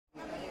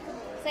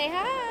Say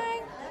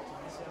hi.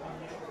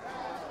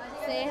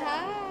 Say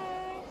hi.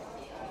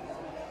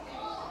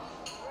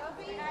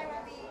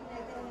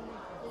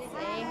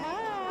 Say hi.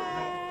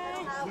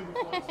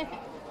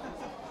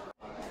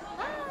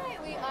 Hi,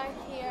 we are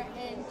here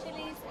in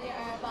Chili's. We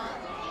are about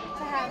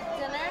to have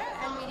dinner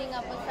and meeting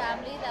up with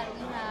family that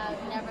we have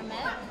never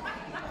met.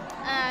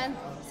 And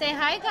say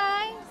hi,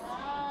 guys.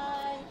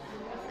 Hi.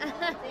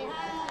 Say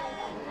hi.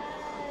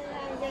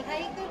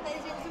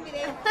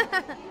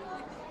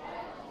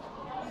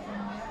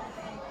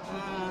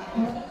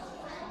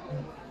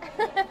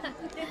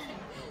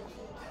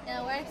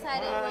 Yeah, we're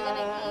excited. We're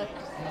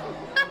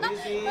gonna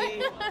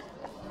eat.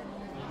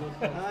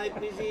 Hi,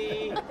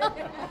 Prissy.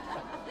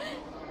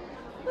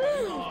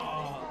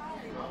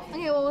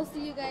 Okay, well, we'll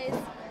see you guys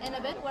in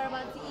a bit. We're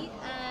about to eat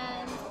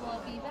and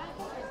we'll be back.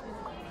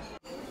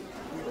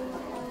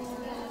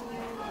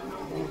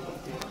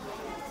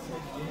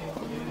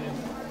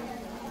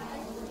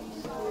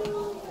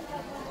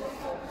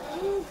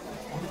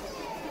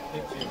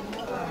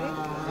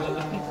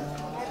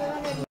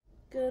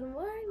 Good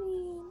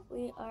morning.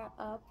 We are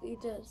up. We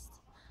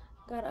just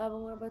got up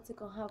and we're about to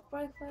go have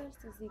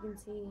breakfast. As you can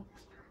see,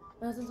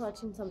 my husband's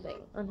watching something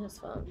on his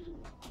phone.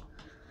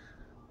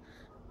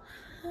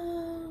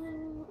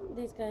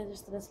 These guys are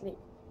still asleep.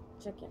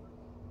 Check in.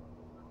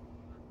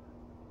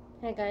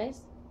 Hey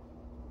guys,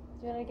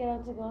 do you want to get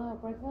up to go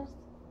have breakfast?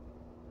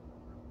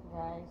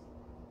 Guys.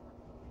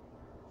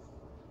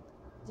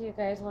 Do you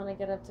guys want to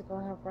get up to go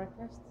have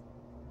breakfast?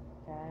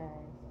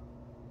 Guys.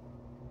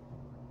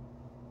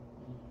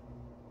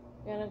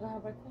 You want to go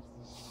have breakfast?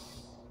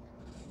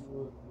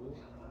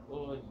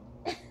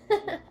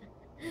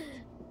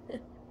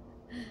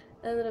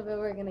 A little bit,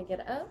 we're gonna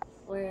get up.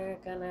 We're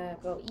gonna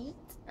go eat.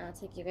 I'll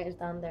take you guys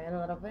down there in a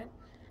little bit.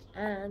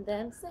 And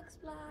then Six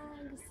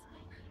Flags.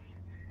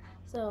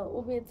 So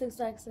we'll be at Six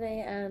Flags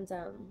today and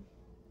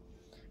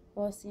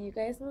we'll see you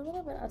guys in a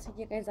little bit. I'll take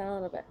you guys down a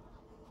little bit.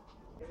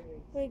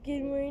 Well,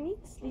 good morning,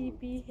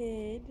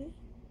 sleepyhead.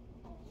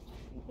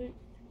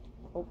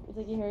 Oh, it's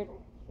like you heard.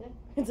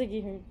 It's like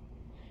you heard.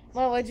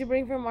 Mom, what'd you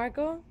bring for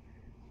Marco?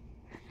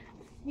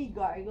 Mi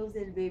gargles,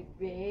 el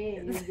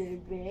bebé,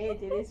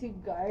 tiene sus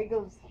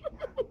gargles.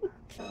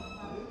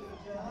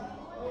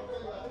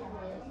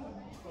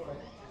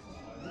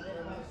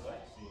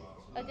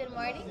 Good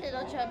morning,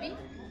 little chubby.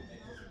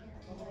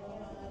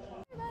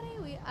 Everybody,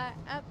 we are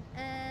up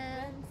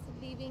and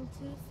leaving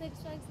to Six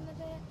Flags in a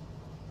bit.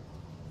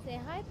 Say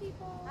hi,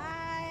 people.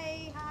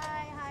 Hi,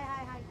 hi, hi,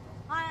 hi, hi,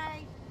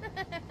 hi.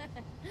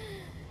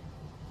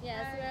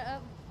 Yes, Hi. we're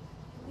up.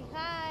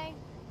 Hi.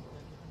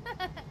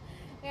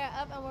 We're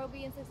up and we'll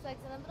be in Six Flags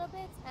in a little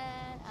bit,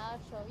 and I'll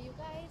show you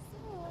guys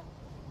soon.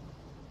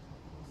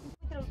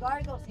 Tus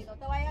gargles, si no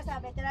te vayas a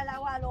meter al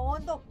agua a lo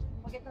hondo,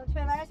 porque no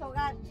te vayas a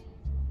ahogar.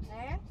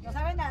 ¿Eh? No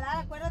sabes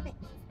nadar, acuérdate.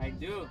 I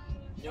do.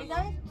 ¿Sí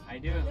sabes? I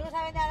do. ¿Tú no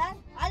sabes nadar?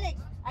 Alex,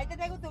 ahí te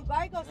tengo tus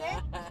gargles,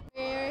 ¿eh?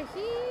 We're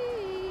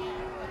here.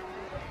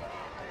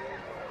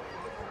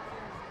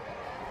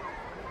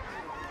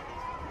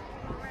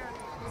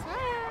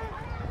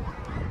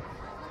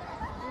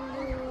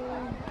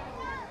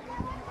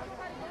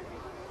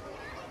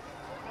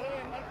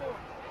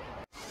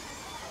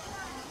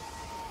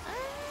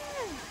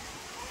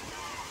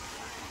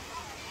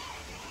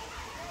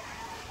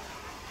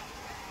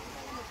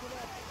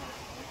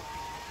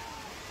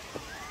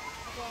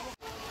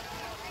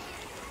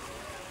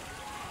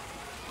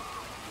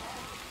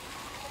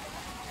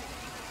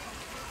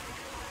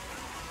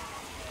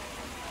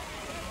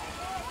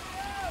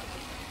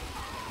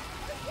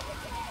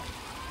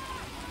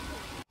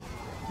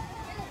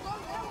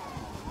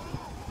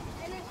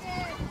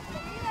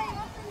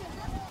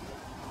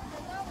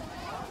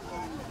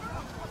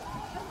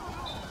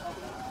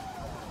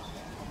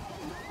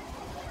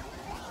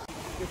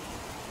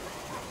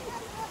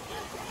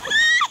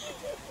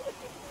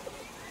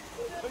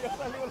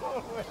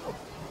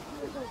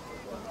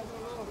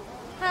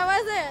 How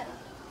was it?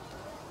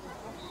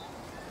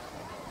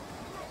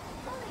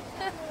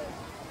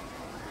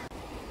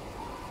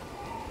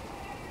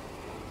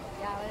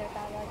 Ya, a ver,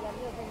 ya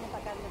lo tengo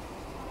para acá.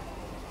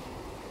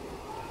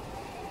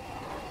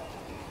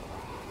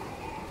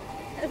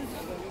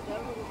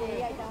 Sí,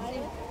 ahí está.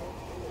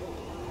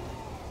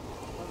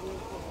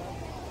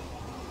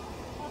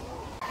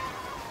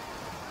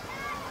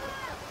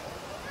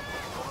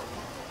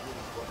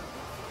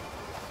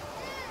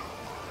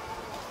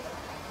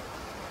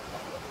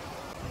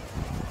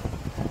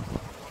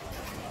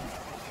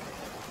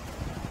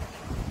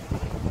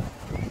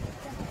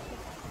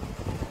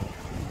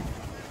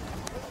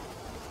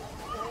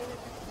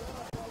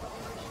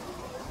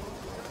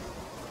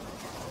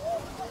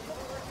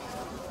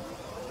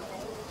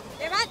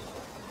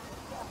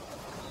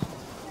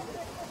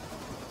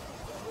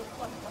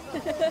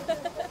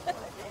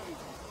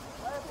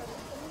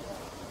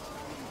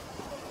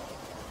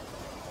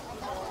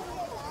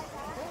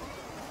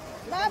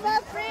 Mama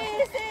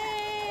Freezy!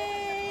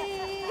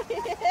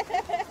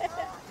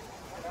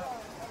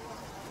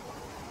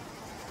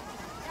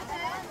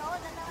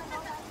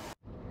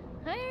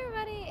 Hi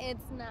everybody,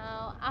 it's now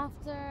now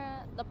after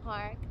the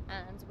park,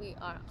 and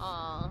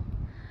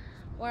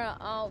we're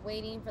all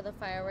waiting for the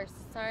fireworks to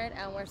start,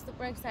 and we're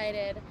super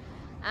excited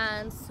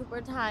and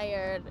super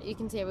tired. You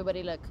can see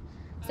everybody. Look,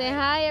 say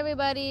hi,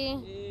 everybody.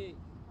 Hey.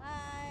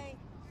 Bye.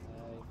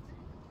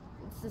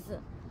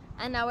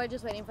 And now we're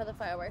just waiting for the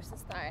fireworks to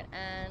start,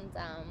 and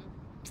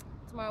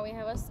tomorrow we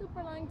have a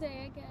super long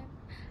day again,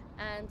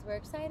 and we're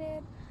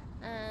excited,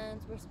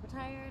 and we're super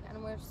tired,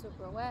 and we're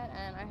super wet,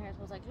 and our hair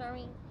smells like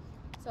chlorine.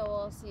 So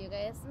we'll see you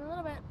guys in a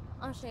little bit.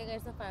 I'll show you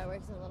guys the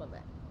fireworks in a little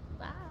bit.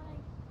 Bye.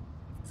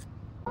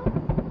 My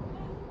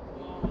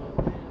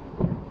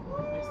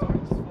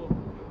storage is full.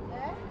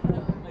 Eh?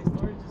 My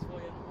storage is full.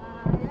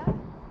 Yeah.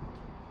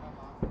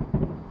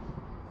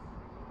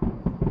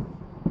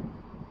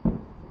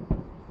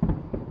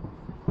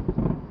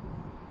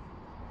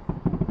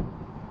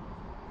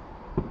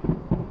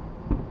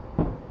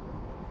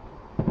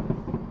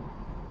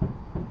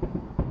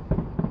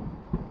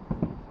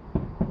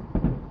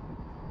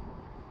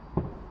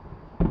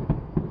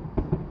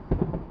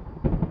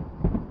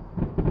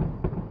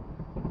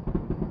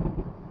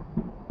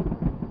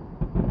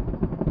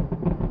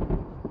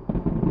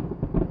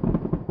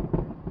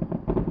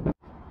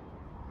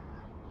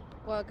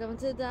 Welcome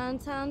to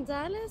downtown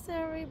Dallas,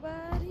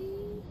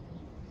 everybody.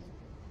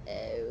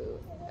 Oh,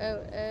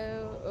 oh,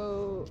 oh,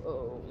 oh,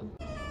 oh.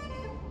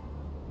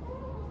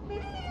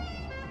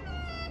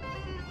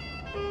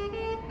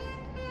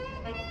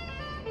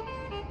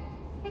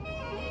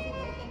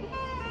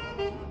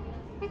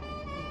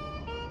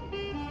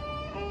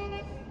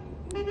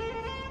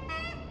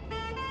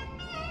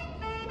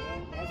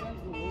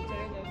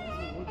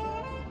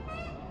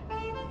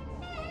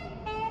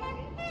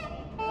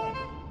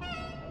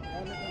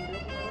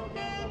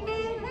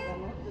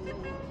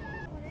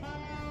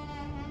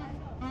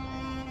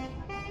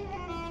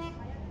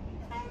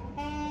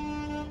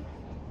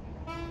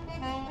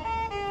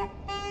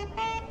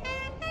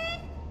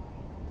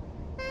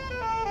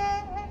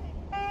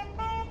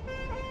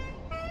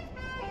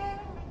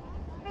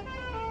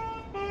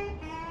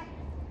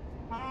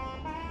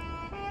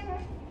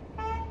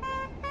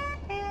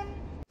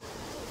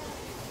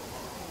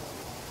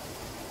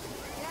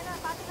 Mira los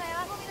patos de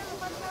abajo, mira los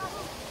patos de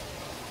abajo.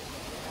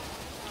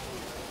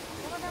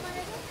 ¿Cómo se llaman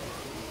esos?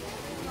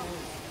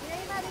 Mira,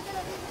 Irma, ¿viste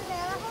los bichos de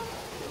abajo?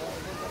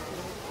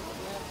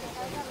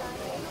 Están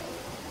hablando.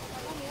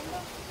 Están comiendo.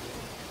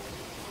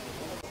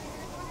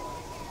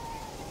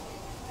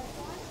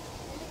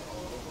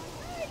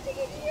 Ay,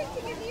 chiquitilla,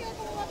 chiquitilla,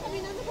 cómo va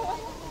caminando por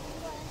abajo.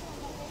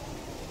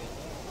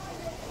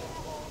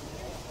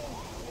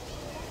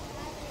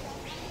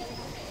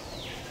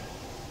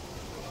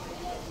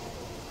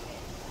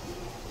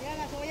 Mira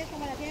las ollas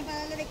como las tienen para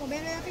darle de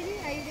comer, ¿verdad, Pili?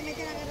 Ahí se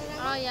meten a agarrar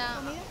agua. Oh yeah,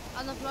 Comida.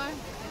 on the floor.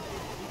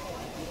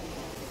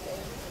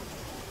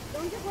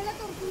 ¿Dónde fue la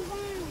tortuga?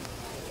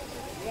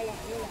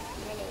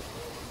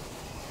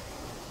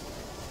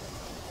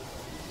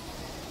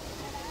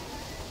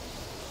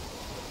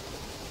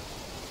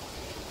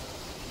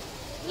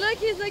 Look,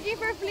 he's looking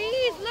for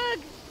fleas. Look.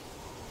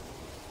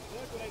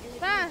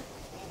 Pa,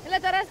 le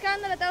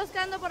está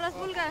buscando por las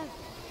pulgas.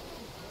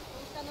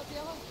 Buscando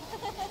piojos.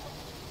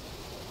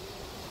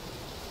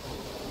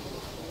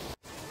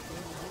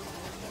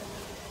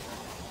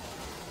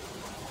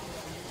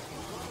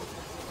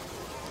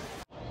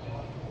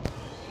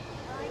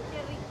 Ay, qué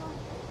rico.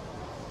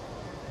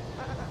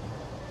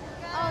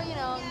 Oh, you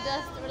know,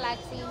 just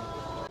relaxing.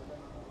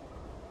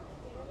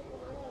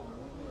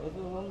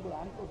 Esos son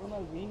blancos, son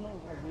albinos,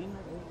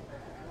 albinos.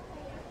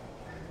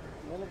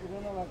 Ya le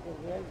pusieron a la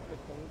correa el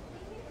pescadito.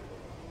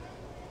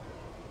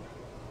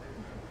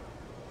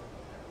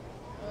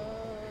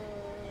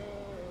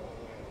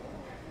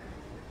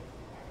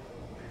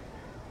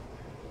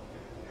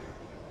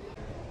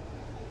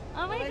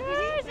 Oh my ¿Ves que sí?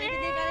 gosh! ¿Ves que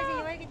tiene cara de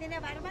señor que tiene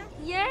barba?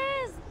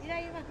 Yes!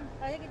 Mira, Irma,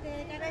 parece que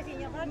tiene cara de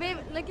señor.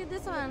 Babe, look at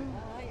this one.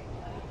 Ay,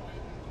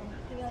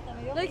 hasta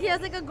me dio Look, he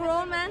has like a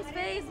grown man's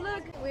face.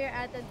 Look. We're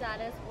at the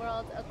Dallas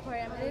World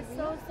Aquarium. It is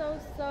so, so,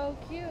 so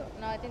cute.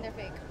 No, I think they're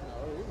fake.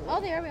 Oh,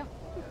 they are real.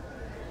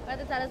 We're at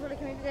the Dallas World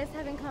Aquarium. If you guys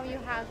haven't come, you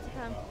have to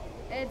come.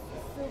 It's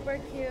super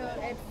cute.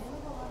 It's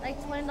like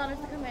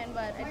 $20 to come in,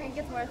 but I think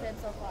it's worth it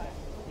so far.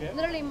 Yeah.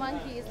 Literally,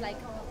 monkeys like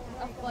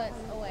a foot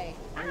away.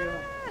 Ah!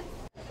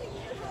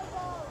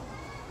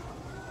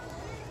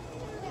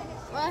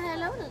 Well,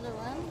 hello, little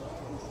one.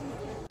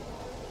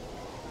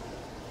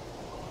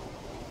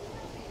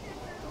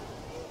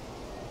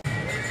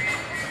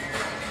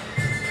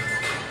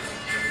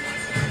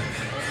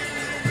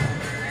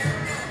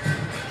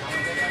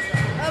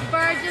 A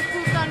bird just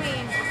pooped on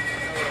me.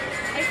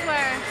 I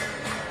swear.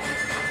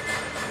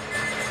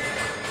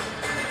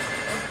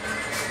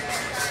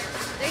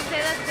 They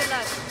say that's good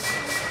luck.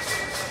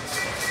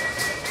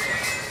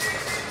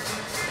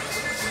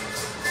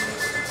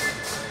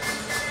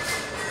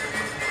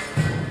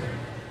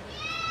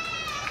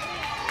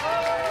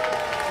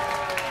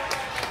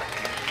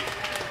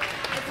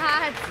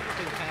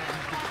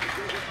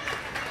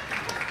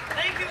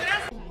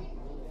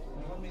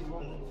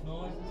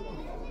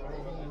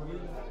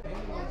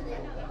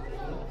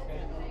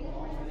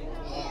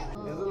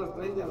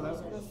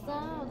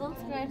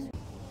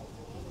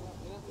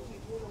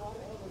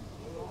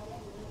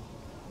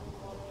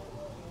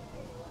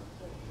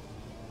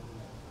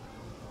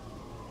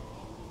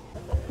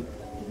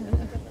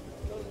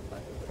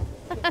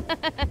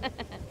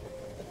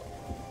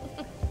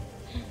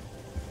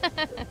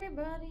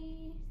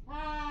 Everybody.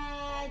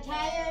 Hi,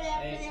 tired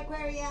after the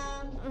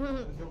aquarium.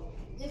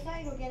 This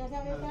side, porque no se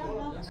abrió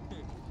tanto.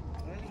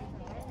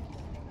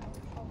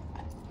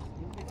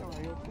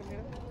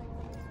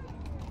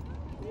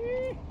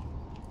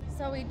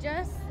 So we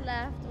just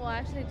left, well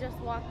actually just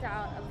walked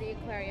out of the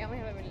aquarium. We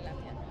haven't really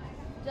left yet.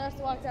 Just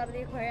walked out of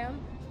the aquarium.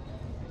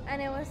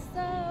 And it was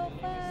so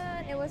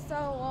fun. It was so,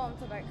 well, I'm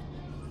so dark.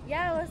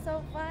 Yeah, it was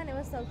so fun. It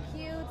was so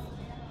cute.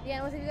 The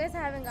animals, if you guys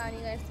haven't gone, you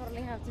guys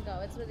totally have to go.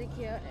 It's really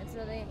cute. It's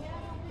really,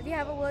 if you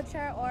have a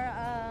wheelchair or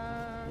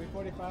a,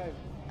 345.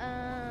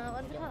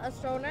 what is it called? A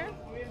stroller,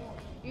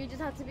 you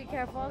just have to be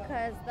careful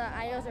because the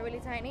aisles are really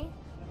tiny.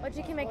 But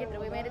you can make it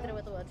through. We made it through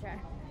with the wheelchair.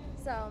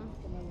 So,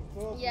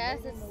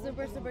 yes, it's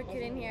super, super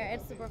cute in here.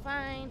 It's super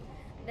fine.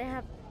 They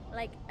have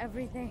like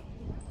everything.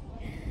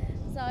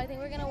 So I think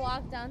we're gonna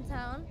walk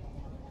downtown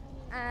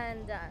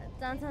and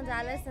downtown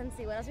Dallas and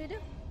see what else we do.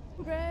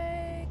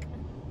 Break.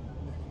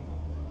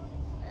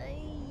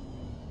 Ay.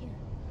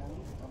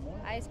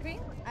 Ice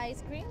cream,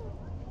 ice cream.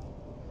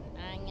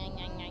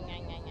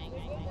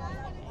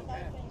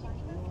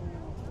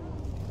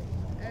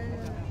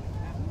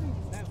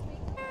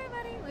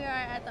 Everybody, we are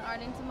at the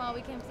Arlington Mall.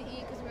 We came to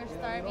eat because we were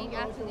starving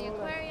after the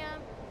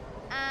aquarium,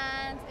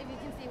 and if you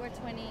can see, we're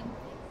twinning,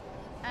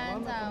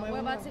 and we're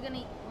about to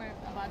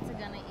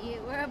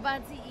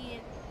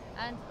eat,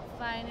 and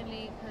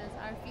finally, because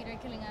our feet are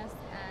killing us,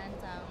 and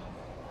I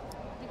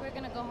think we're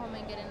gonna go home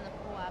and get in the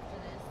pool after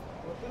this.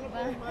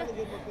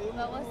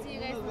 But we'll see you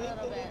guys in a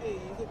little bit.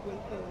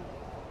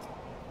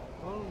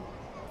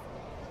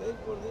 6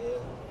 por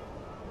 10,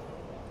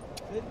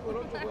 6 por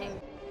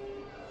 8,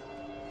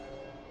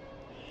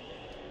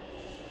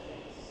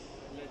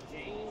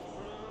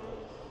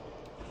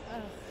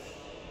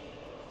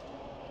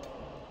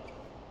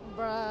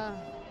 Bruh.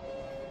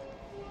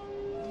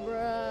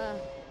 Bruh.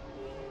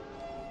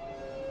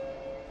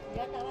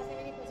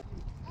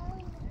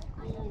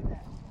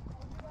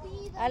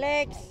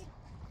 Alex.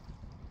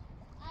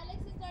 Alex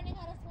is learning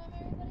how to swim,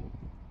 everybody.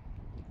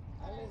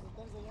 Alex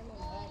está enseñando a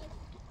nadar.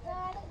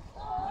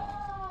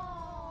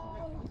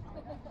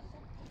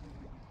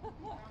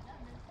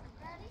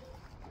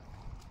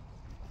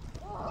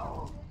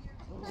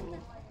 Ready?